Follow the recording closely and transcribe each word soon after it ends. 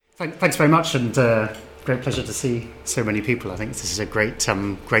Thanks very much, and great pleasure to see so many people. I think this is a great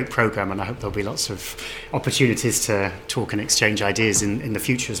programme, and I hope there'll be lots of opportunities to talk and exchange ideas in the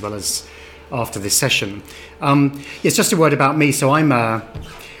future as well as after this session. It's just a word about me. So I'm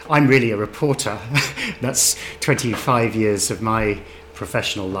really a reporter. That's 25 years of my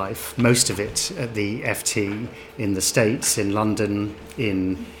professional life, most of it at the FT in the States, in London,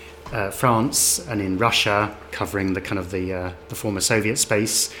 in France and in Russia, covering the former Soviet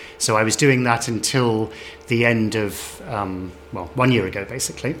space. So I was doing that until the end of 1 year ago,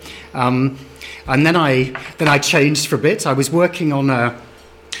 basically, and then I changed for a bit. I was working on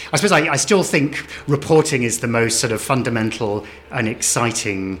I suppose I still think reporting is the most sort of fundamental and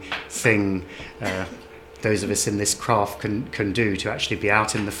exciting thing those of us in this craft can do, to actually be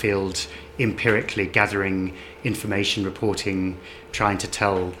out in the field empirically gathering information, reporting, trying to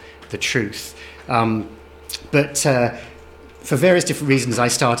tell the truth. But for various different reasons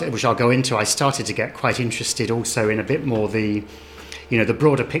which I'll go into, I started to get quite interested also in a bit more the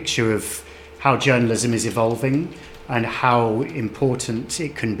broader picture of how journalism is evolving and how important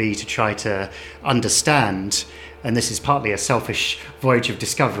it can be to try to understand, and this is partly a selfish voyage of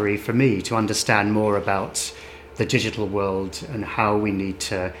discovery for me, to understand more about the digital world and how we need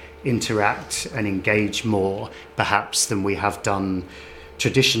to interact and engage more, perhaps, than we have done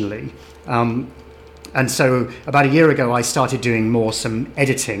traditionally. And so about a year ago, I started doing some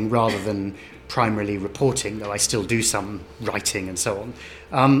editing rather than primarily reporting, though I still do some writing and so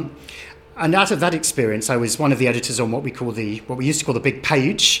on. And out of that experience, I was one of the editors on what we used to call the Big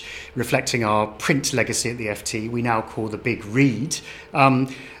Page, reflecting our print legacy at the FT. We now call the Big Read.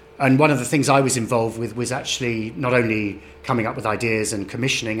 And one of the things I was involved with was actually not only coming up with ideas and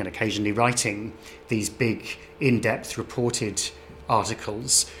commissioning and occasionally writing these big, in-depth reported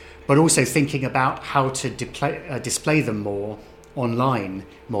articles, but also thinking about how to display them more online,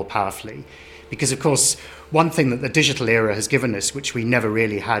 more powerfully. Because, of course, one thing that the digital era has given us, which we never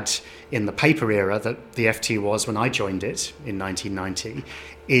really had in the paper era that the FT was when I joined it in 1990,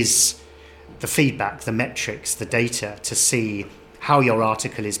 is the feedback, the metrics, the data, to see how your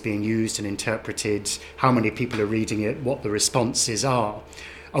article is being used and interpreted, how many people are reading it, what the responses are.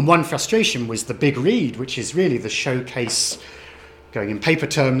 And one frustration was the Big Read, which is really the showcase, going in paper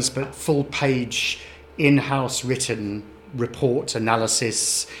terms, but full-page, in-house written report,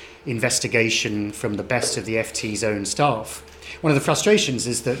 analysis, investigation from the best of the FT's own staff. One of the frustrations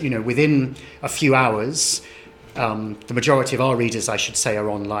is that, within a few hours, the majority of our readers, I should say, are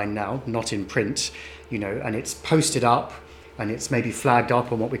online now, not in print, and it's posted up and it's maybe flagged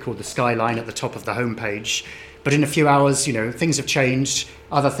up on what we call the skyline at the top of the homepage. But in a few hours, things have changed,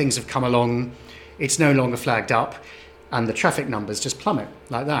 other things have come along, it's no longer flagged up, and the traffic numbers just plummet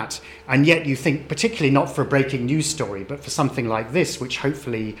like that. And yet you think, particularly not for a breaking news story, but for something like this, which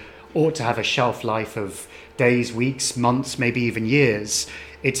hopefully ought to have a shelf life of days, weeks, months, maybe even years,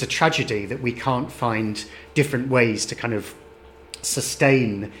 it's a tragedy that we can't find different ways to kind of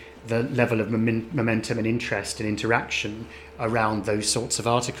sustain the level of momentum and interest and interaction around those sorts of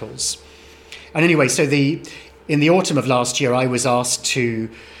articles. And anyway, so in the autumn of last year, I was asked to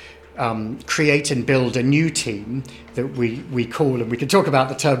create and build a new team that we call, and we can talk about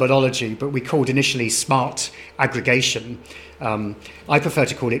the terminology, but we called initially Smart Aggregation. I prefer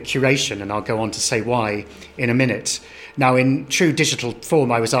to call it curation, and I'll go on to say why in a minute. Now, in true digital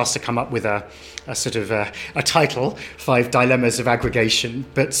form, I was asked to come up with a sort of a title, 5 Dilemmas of Aggregation.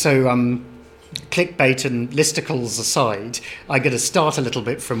 But so clickbait and listicles aside, I'm going to start a little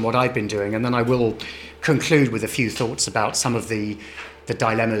bit from what I've been doing, and then I will conclude with a few thoughts about some of the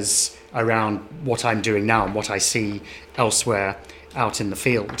dilemmas around what I'm doing now and what I see elsewhere out in the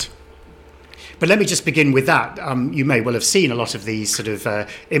field. But let me just begin with that. You may well have seen a lot of these sort of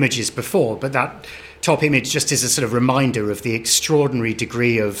images before, but that top image just is a sort of reminder of the extraordinary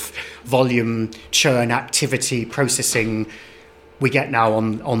degree of volume, churn, activity, processing we get now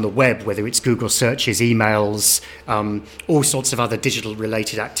on the web, whether it's Google searches, emails, all sorts of other digital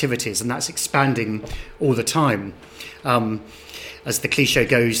related activities, and that's expanding all the time. As the cliche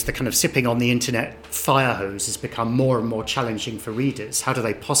goes, the kind of sipping on the internet fire hose has become more and more challenging for readers. How do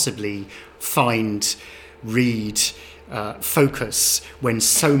they possibly find, read, focus when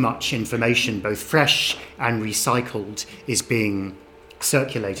so much information, both fresh and recycled, is being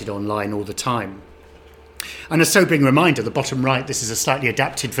circulated online all the time? And a sobering reminder, the bottom right, this is a slightly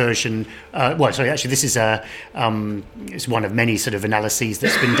adapted version. This is it's one of many sort of analyses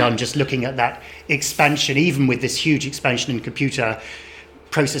that's been done just looking at that expansion. Even with this huge expansion in computer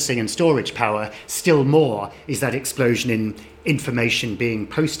processing and storage power, still more is that explosion in information being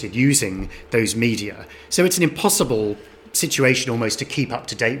posted using those media. So it's an impossible situation almost to keep up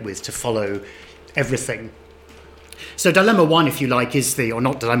to date with, to follow everything. So dilemma one, if you like, is or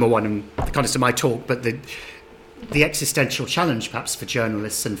not dilemma one in the context of my talk, but the existential challenge perhaps for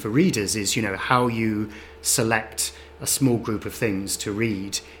journalists and for readers is, how you select a small group of things to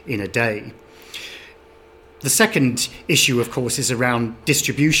read in a day. The second issue, of course, is around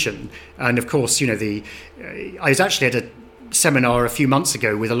distribution. And of course, I was actually at a seminar a few months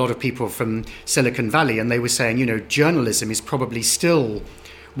ago with a lot of people from Silicon Valley, and they were saying, journalism is probably still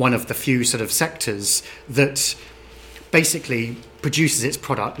one of the few sort of sectors that basically produces its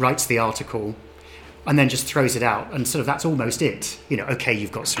product, writes the article, and then just throws it out. And sort of that's almost it. Okay,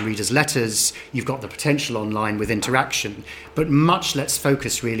 you've got some readers' letters, you've got the potential online with interaction, but much less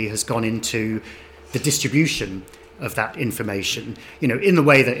focus really has gone into the distribution of that information. In the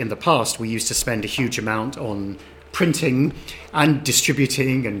way that in the past we used to spend a huge amount on printing and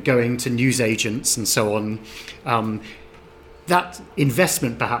distributing and going to newsagents and so on. That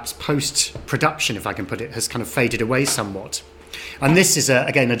investment, perhaps post-production, if I can put it, has kind of faded away somewhat. And this is,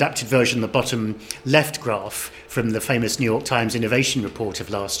 again, an adapted version of the bottom left graph from the famous New York Times Innovation Report of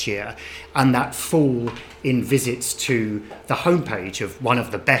last year, and that fall in visits to the homepage of one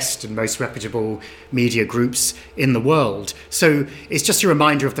of the best and most reputable media groups in the world. So it's just a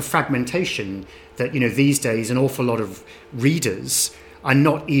reminder of the fragmentation that, these days an awful lot of readers are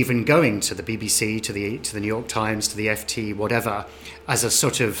not even going to the BBC, to the New York Times, to the FT, whatever, as a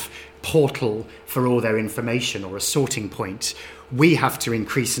sort of portal for all their information or a sorting point. We have to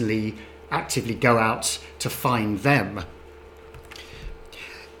increasingly actively go out to find them.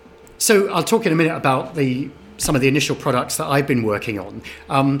 So I'll talk in a minute about some of the initial products that I've been working on.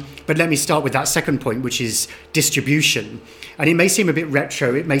 But let me start with that second point, which is distribution. And it may seem a bit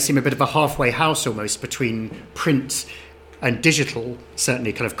retro, it may seem a bit of a halfway house almost between print and digital,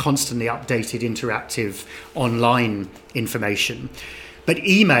 certainly kind of constantly updated, interactive, online information. But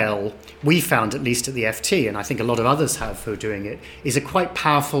email, we found, at least at the FT, and I think a lot of others have who are doing it, is a quite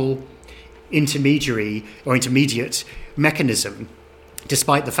powerful intermediary or intermediate mechanism,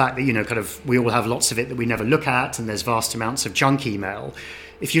 despite the fact that, we all have lots of it that we never look at, and there's vast amounts of junk email.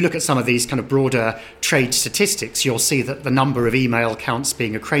 If you look at some of these kind of broader trade statistics, you'll see that the number of email accounts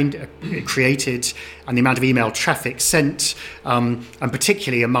being created and the amount of email traffic sent, and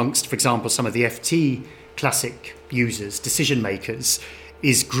particularly amongst, for example, some of the FT classic users, decision makers,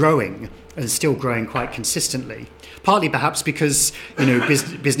 is growing and still growing quite consistently. Partly perhaps because,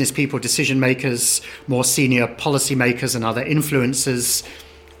 business people, decision makers, more senior policy makers and other influencers,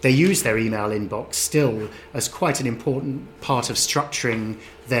 they use their email inbox still as quite an important part of structuring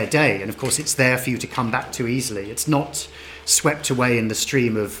their day. And of course, it's there for you to come back to easily. It's not swept away in the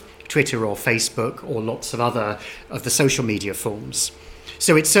stream of Twitter or Facebook or lots of other of the social media forms.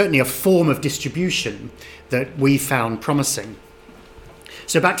 So it's certainly a form of distribution that we found promising.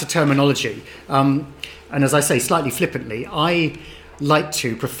 So back to terminology. And as I say, slightly flippantly, I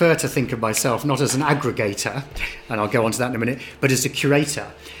prefer to think of myself not as an aggregator, and I'll go on to that in a minute, but as a curator.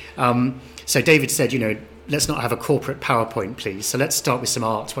 So David said, let's not have a corporate PowerPoint, please. So let's start with some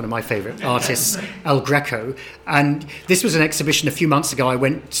art. One of my favourite artists, El Greco. And this was an exhibition a few months ago I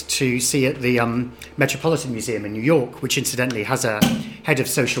went to see at the Metropolitan Museum in New York, which incidentally has a head of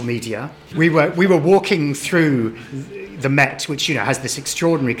social media. We were walking through the Met, which, has this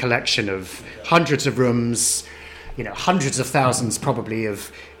extraordinary collection of hundreds of rooms, hundreds of thousands probably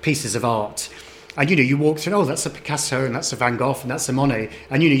of pieces of art. And, you walk through, that's a Picasso and that's a Van Gogh and that's a Monet.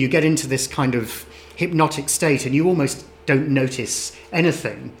 And, you get into this kind of hypnotic state and you almost don't notice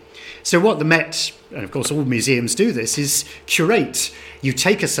anything. So what the Met, and of course all museums do this, is curate. You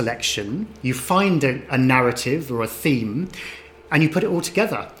take a selection, you find a narrative or a theme, and you put it all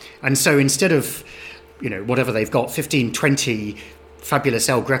together. And so instead of, whatever they've got, 15, 20 fabulous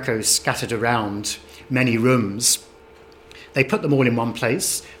El Grecos scattered around many rooms, they put them all in one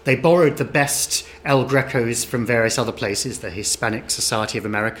place. They borrowed the best El Grecos from various other places, the Hispanic Society of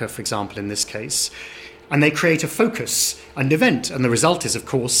America, for example, in this case, and they create a focus, an event. And the result is, of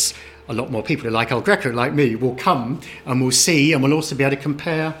course, a lot more people who like El Greco, like me, will come and will see, and will also be able to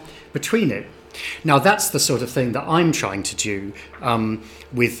compare between it. Now, that's the sort of thing that I'm trying to do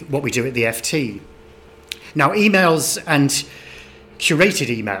with what we do at the FT. Now, emails and curated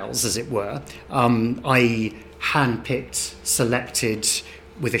emails, as it were, I handpicked, selected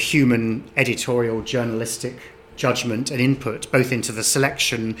with a human editorial, journalistic judgment and input, both into the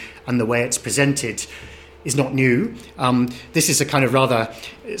selection and the way it's presented, is not new. This is a kind of rather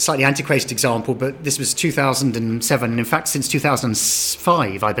slightly antiquated example, but this was 2007. In fact, since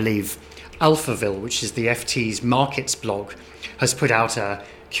 2005, I believe, Alphaville, which is the FT's markets blog, has put out a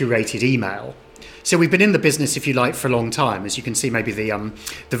curated email. So we've been in the business, if you like, for a long time. As you can see, maybe the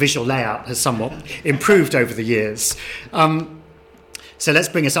visual layout has somewhat improved over the years. So let's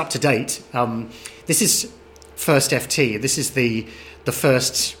bring us up to date. This is First FT. This is the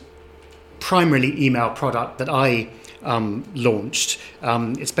first primarily email product that I launched.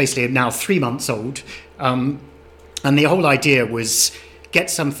 It's basically now 3 months old. And the whole idea was get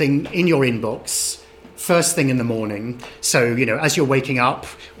something in your inbox first thing in the morning. So, as you're waking up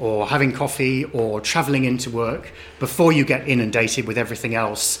or having coffee or traveling into work, before you get inundated with everything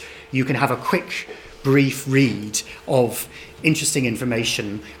else, you can have a quick, brief read of interesting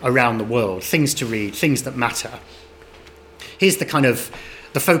information around the world, things to read, things that matter. Here's the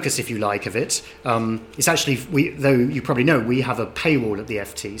focus, if you like, of it. It's actually, though you probably know, we have a paywall at the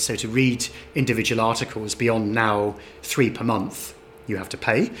FT, so to read individual articles beyond now 3 per month, you have to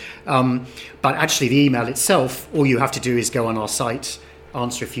pay. But actually the email itself, all you have to do is go on our site,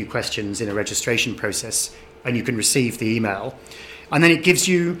 answer a few questions in a registration process, and you can receive the email. And then it gives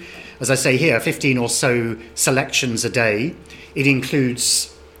you, as I say here, 15 or so selections a day. It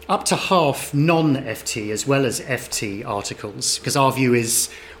includes up to half non-FT as well as FT articles, because our view is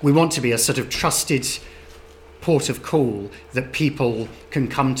we want to be a sort of trusted port of call that people can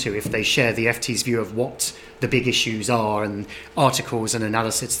come to if they share the FT's view of what the big issues are, and articles and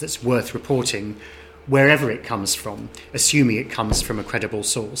analysis that's worth reporting wherever it comes from, assuming it comes from a credible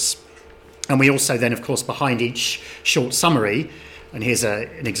source. And we also then, of course, behind each short summary, and here's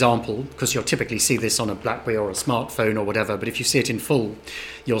an example, because you'll typically see this on a BlackBerry or a smartphone or whatever, but if you see it in full,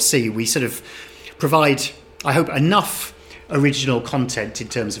 you'll see we sort of provide, I hope, enough original content in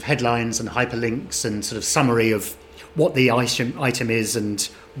terms of headlines and hyperlinks and sort of summary of what the item is and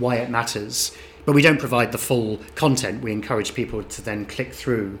why it matters. But we don't provide the full content. We encourage people to then click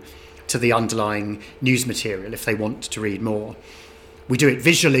through to the underlying news material if they want to read more. We do it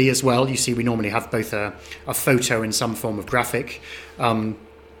visually as well. You see, we normally have both a photo and some form of graphic. And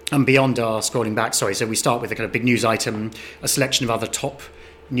beyond our scrolling back, so we start with a kind of big news item, a selection of other top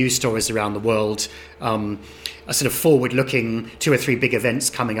news stories around the world, a sort of forward-looking 2 or 3 big events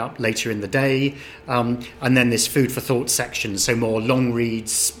coming up later in the day, and then this food for thought section, so more long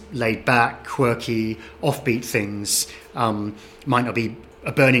reads, laid back, quirky, offbeat things. Might not be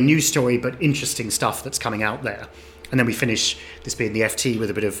a burning news story, but interesting stuff that's coming out there. And then we finish, this being the FT, with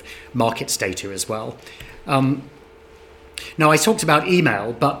a bit of markets data as well. Now, I talked about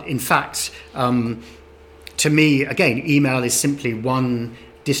email, but in fact, to me, again, email is simply one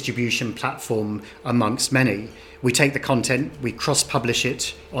distribution platform amongst many. We take the content, we cross-publish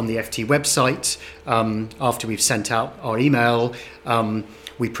it on the FT website after we've sent out our email.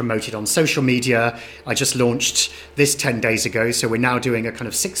 We promote it on social media. I just launched this 10 days ago, so we're now doing a kind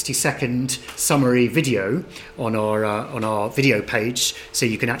of 60-second summary video on our video page, so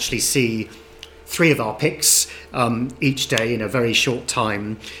you can actually see 3 of our picks each day in a very short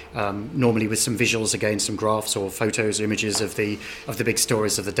time, normally with some visuals, again, some graphs or photos or images of the big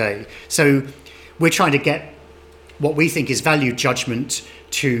stories of the day. So we're trying to get what we think is value judgment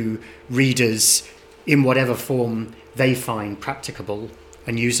to readers in whatever form they find practicable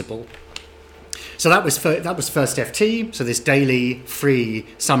and usable. So that was First FT, so this daily free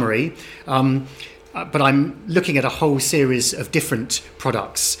summary. But I'm looking at a whole series of different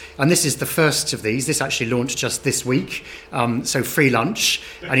products, and this is the first of these. This actually launched just this week, so free lunch,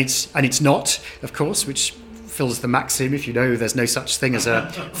 and it's not, of course, which fills the maxim. If you know, there's no such thing as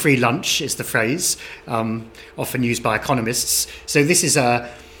a free lunch, is the phrase often used by economists. So this is a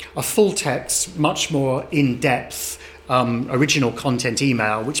full text, much more in-depth original content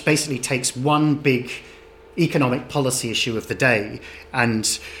email, which basically takes one big economic policy issue of the day,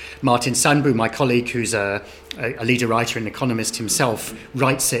 and Martin Sandbu, my colleague, who's a leader writer and economist himself,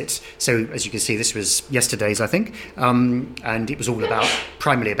 writes it. So as you can see, this was yesterday's, I think, and it was all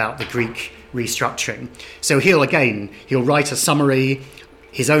primarily about the Greek restructuring. So he'll write a summary,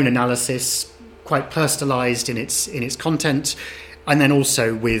 his own analysis, quite personalised in its content, and then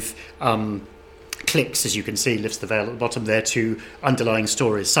also with clicks, as you can see, lifts the veil at the bottom there, to underlying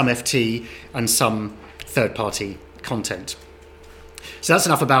stories, some FT and some third-party content. So that's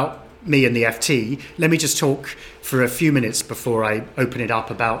enough about me and the FT. Let me just talk for a few minutes before I open it up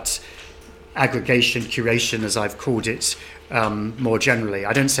about aggregation, curation, as I've called it, more generally.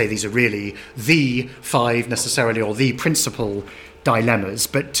 I don't say these are really the 5 necessarily or the principal dilemmas,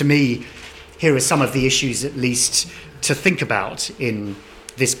 but to me, here are some of the issues at least to think about in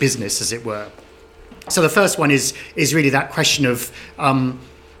this business, as it were. So the first one is really that question of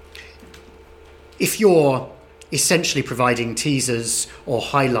if you're essentially providing teasers or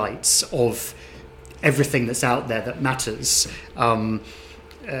highlights of everything that's out there that matters,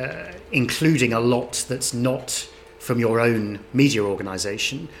 including a lot that's not from your own media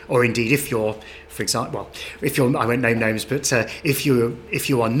organisation, or indeed if you're, for example, I won't name names, but if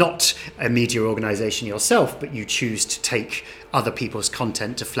you are not a media organisation yourself, but you choose to take other people's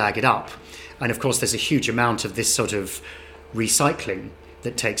content to flag it up, and of course there's a huge amount of this sort of recycling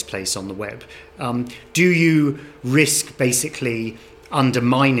that takes place on the web. Do you risk basically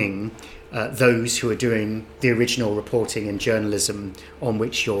undermining those who are doing the original reporting and journalism on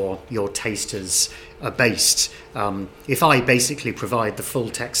which your tasters are based? If I basically provide the full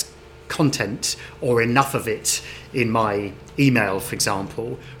text content or enough of it in my email, for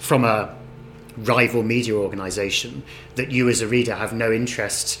example, from a rival media organisation, that you as a reader have no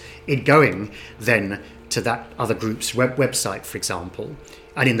interest in going then to that other group's website, for example,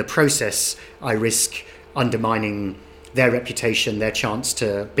 and in the process I risk undermining their reputation, their chance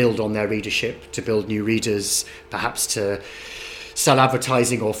to build on their readership, to build new readers, perhaps to sell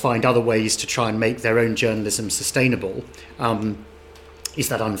advertising or find other ways to try and make their own journalism sustainable. Is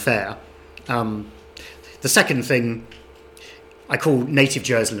that unfair? The second thing I call native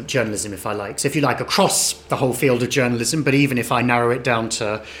journalism, if I like. So if you like, across the whole field of journalism, but even if I narrow it down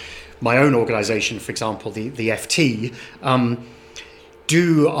to my own organisation, for example, the FT,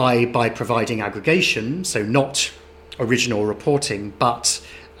 do I, by providing aggregation, so not original reporting, but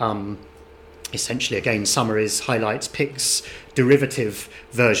essentially, again, summaries, highlights, picks, derivative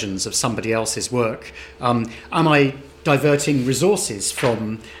versions of somebody else's work, am I diverting resources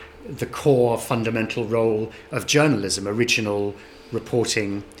from the core fundamental role of journalism, original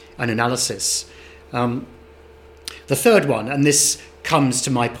reporting and analysis? The third one, and this comes to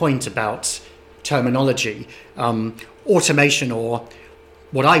my point about terminology, automation, or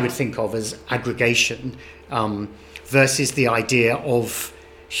what I would think of as aggregation, versus the idea of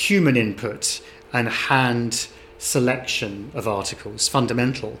human input and hand selection of articles,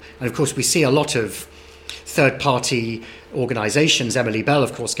 fundamental. And of course we see a lot of third-party organisations. Emily Bell,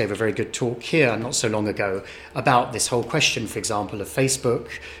 of course, gave a very good talk here not so long ago about this whole question, for example, of Facebook,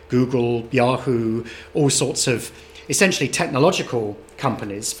 Google, Yahoo, all sorts of essentially technological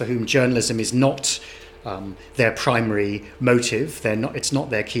companies for whom journalism is not their primary motive, it's not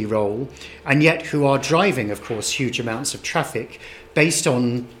their key role, and yet who are driving, of course, huge amounts of traffic based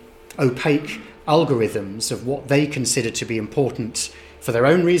on opaque algorithms of what they consider to be important for their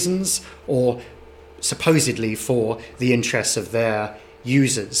own reasons or supposedly for the interests of their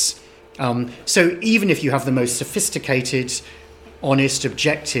users. So even if you have the most sophisticated, honest,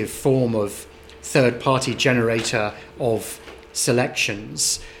 objective form of third-party generator of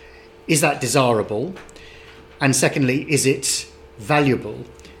selections, is that desirable? And secondly, is it valuable?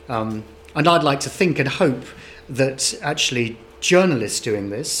 And I'd like to think and hope that actually journalists doing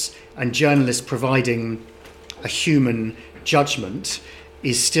this and journalists providing a human judgment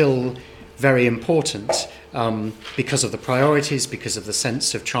is still very important because of the priorities, because of the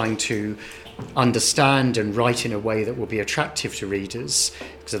sense of trying to understand and write in a way that will be attractive to readers,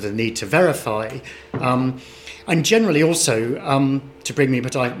 because of the need to verify. And generally also, to bring me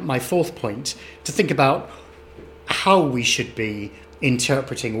to my fourth point, to think about how we should be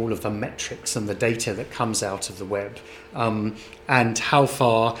interpreting all of the metrics and the data that comes out of the web, and how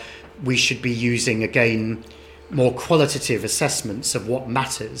far we should be using, again, more qualitative assessments of what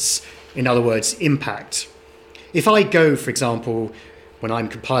matters. In other words, impact. If I go, for example, when I'm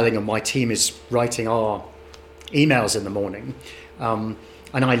compiling and my team is writing our emails in the morning, and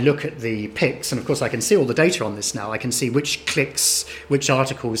I look at the picks, and of course I can see all the data on this now, I can see which clicks, which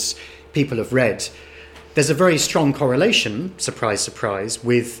articles people have read. There's a very strong correlation, surprise, surprise,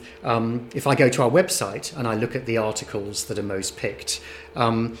 with if I go to our website and I look at the articles that are most picked.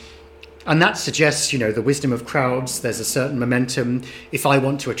 And that suggests, the wisdom of crowds. There's a certain momentum. If I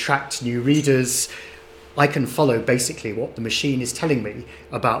want to attract new readers, I can follow basically what the machine is telling me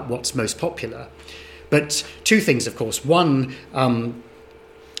about what's most popular. But two things, of course. One,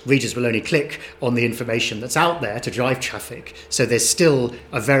 readers will only click on the information that's out there to drive traffic. So there's still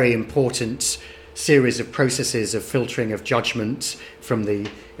a very important series of processes of filtering of judgment from the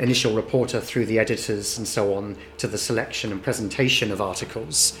initial reporter through the editors and so on to the selection and presentation of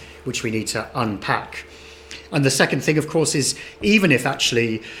articles, which we need to unpack. And the second thing, of course, is even if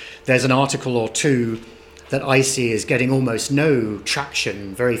actually there's an article or two that I see is getting almost no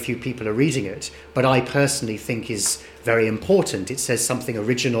traction, very few people are reading it, but I personally think is very important. It says something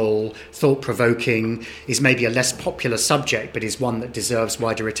original, thought-provoking, is maybe a less popular subject, but is one that deserves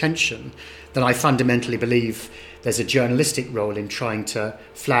wider attention, then I fundamentally believe there's a journalistic role in trying to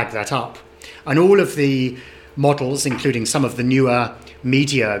flag that up. And all of the models, including some of the newer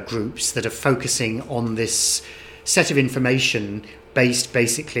media groups that are focusing on this set of information based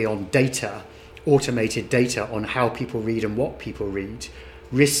basically on data, automated data on how people read and what people read,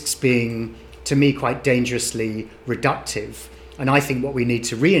 risks being, to me, quite dangerously reductive. And I think what we need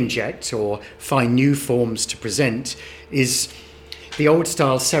to re-inject or find new forms to present is the old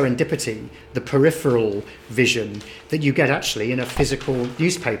style serendipity, the peripheral vision that you get actually in a physical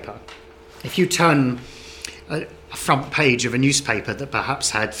newspaper. If you turn a front page of a newspaper that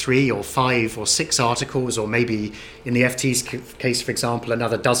perhaps had 3 or 5 or 6 articles, or maybe in the FT's case, for example,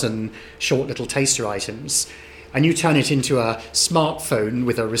 another dozen short little taster items, and you turn it into a smartphone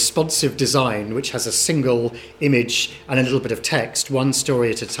with a responsive design which has a single image and a little bit of text, one story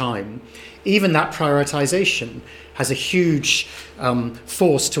at a time, even that prioritization has a huge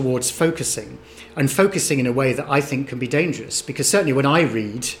force towards focusing, and focusing in a way that I think can be dangerous. Because certainly when I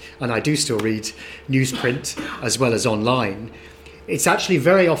read, and I do still read newsprint as well as online, it's actually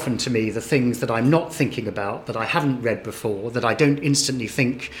very often to me the things that I'm not thinking about, that I haven't read before, that I don't instantly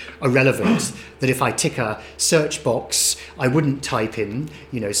think are relevant, that if I tick a search box, I wouldn't type in,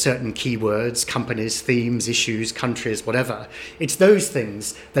 certain keywords, companies, themes, issues, countries, whatever. It's those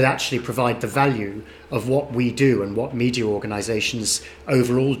things that actually provide the value of what we do and what media organisations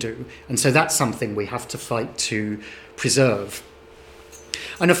overall do. And so that's something we have to fight to preserve.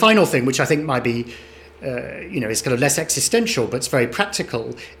 And a final thing, which I think might be it's kind of less existential, but it's very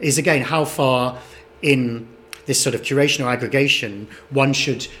practical, is again how far in this sort of curation or aggregation one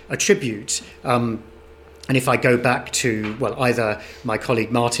should attribute. And if I go back to, either my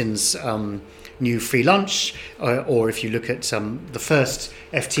colleague Martin's new free lunch, or if you look at the first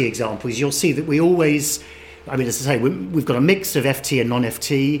FT examples, you'll see that we always, as I say, we've got a mix of FT and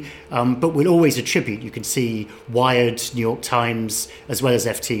non-FT, but we'll always attribute. You can see Wired, New York Times, as well as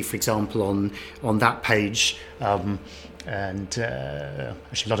FT, for example, on that page. And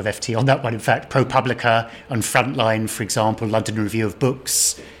actually a lot of FT on that one, in fact. ProPublica and Frontline, for example, London Review of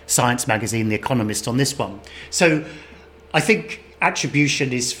Books, Science Magazine, The Economist on this one. So I think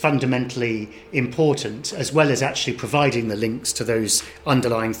attribution is fundamentally important, as well as actually providing the links to those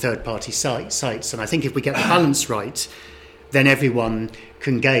underlying third-party sites. And I think if we get the balance right, then everyone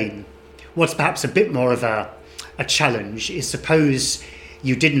can gain. What's perhaps a bit more of a challenge is, suppose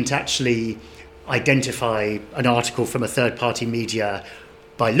you didn't actually identify an article from a third-party media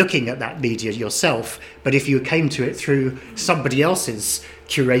by looking at that media yourself, but if you came to it through somebody else's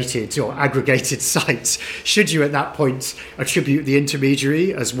curated or aggregated site, should you at that point attribute the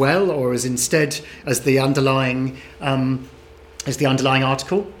intermediary as well, or as the underlying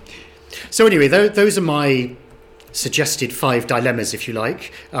article? So anyway, those are my suggested 5 dilemmas, if you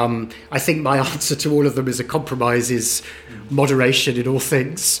like. I think my answer to all of them as a compromise is moderation in all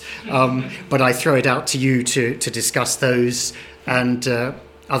things, but I throw it out to you to discuss those and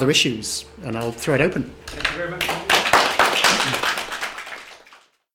other issues, and I'll throw it open. Thank you very much.